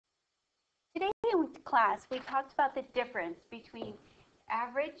class, we talked about the difference between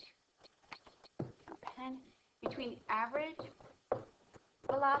average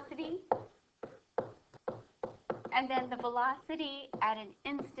velocity and then the velocity at an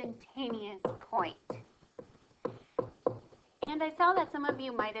instantaneous point. And I saw that some of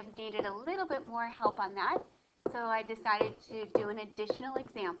you might have needed a little bit more help on that, so I decided to do an additional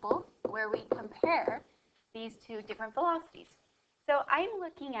example where we compare these two different velocities. So I'm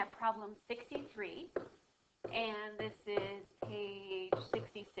looking at problem 63, and this is page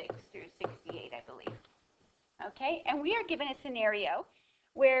 66 through 68, I believe. Okay, and we are given a scenario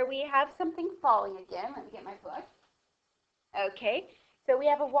where we have something falling again. Let me get my book. Okay, so we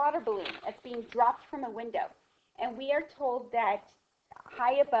have a water balloon that's being dropped from a window, and we are told that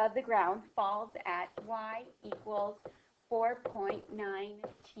high above the ground falls at y equals 4.9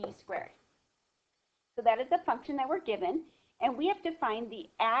 t squared. So that is the function that we're given, and we have to find the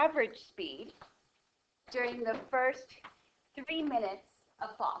average speed during the first 3 minutes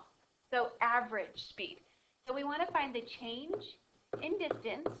of fall. So average speed. So we want to find the change in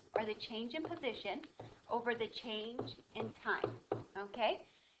distance, or the change in position, over the change in time. Okay?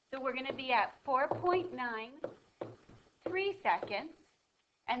 So we're going to be at 4.93 seconds,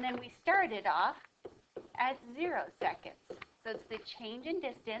 and then we started off at 0 seconds. So it's the change in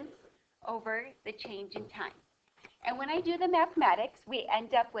distance over the change in time. And when I do the mathematics, we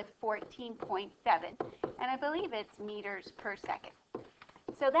end up with 14.7, and I believe it's meters per second.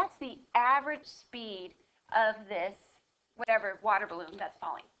 So that's the average speed of this, whatever, water balloon that's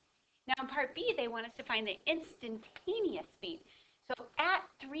falling. Now in part B, they want us to find the instantaneous speed. So at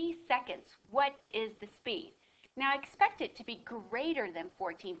 3 seconds, what is the speed? Now I expect it to be greater than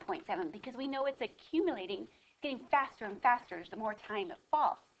 14.7 because we know it's accumulating, getting faster and faster the more time it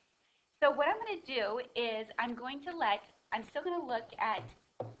falls. So what I'm going to do is I'm still going to look at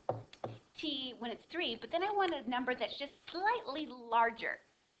t when it's 3, but then I want a number that's just slightly larger.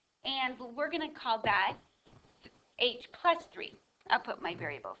 And we're going to call that h plus 3. I'll put my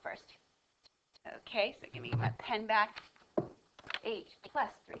variable first. Okay, so give me my pen back. H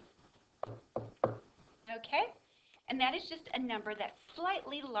plus 3. Okay, and that is just a number that's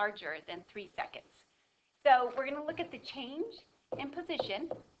slightly larger than 3 seconds. So we're going to look at the change in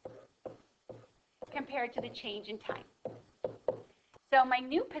position compared to the change in time. So my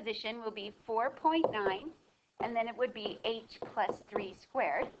new position will be 4.9, and then it would be h plus 3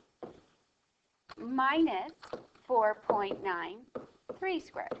 squared minus 4.93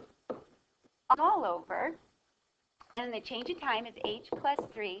 squared all over, and the change in time is h plus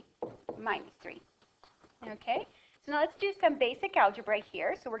 3 minus 3. Okay, so now let's do some basic algebra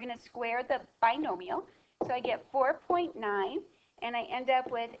here. So we're going to square the binomial. So I get 4.9, and I end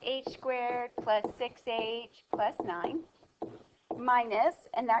up with h squared plus 6h plus 9 minus,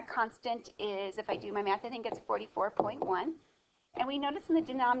 and that constant is, if I do my math, I think it's 44.1. And we notice in the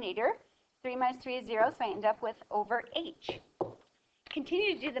denominator, 3 minus 3 is 0, so I end up with over h.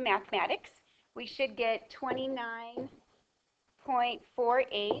 Continue to do the mathematics. We should get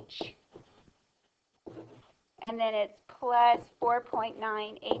 29.4h, and then it's plus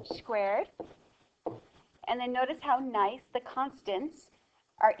 4.9h squared. And then notice how nice the constants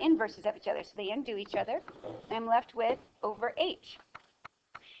are inverses of each other, so they undo each other. I'm left with over h.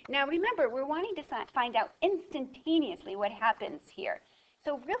 Now remember, we're wanting to find out instantaneously what happens here.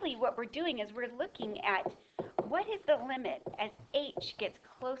 So really what we're doing is we're looking at what is the limit as h gets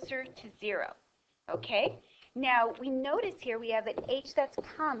closer to 0. Okay? Now we notice here we have an h that's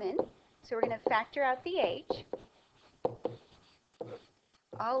common, so we're going to factor out the h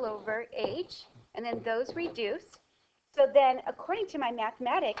all over h, and then those reduce. So then, according to my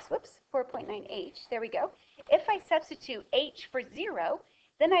mathematics, 4.9h, there we go. If I substitute h for 0,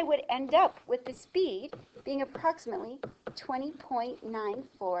 then I would end up with the speed being approximately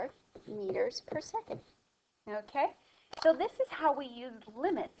 20.94 meters per second. Okay? So this is how we use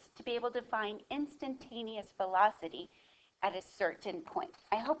limits to be able to find instantaneous velocity at a certain point.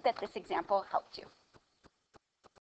 I hope that this example helped you.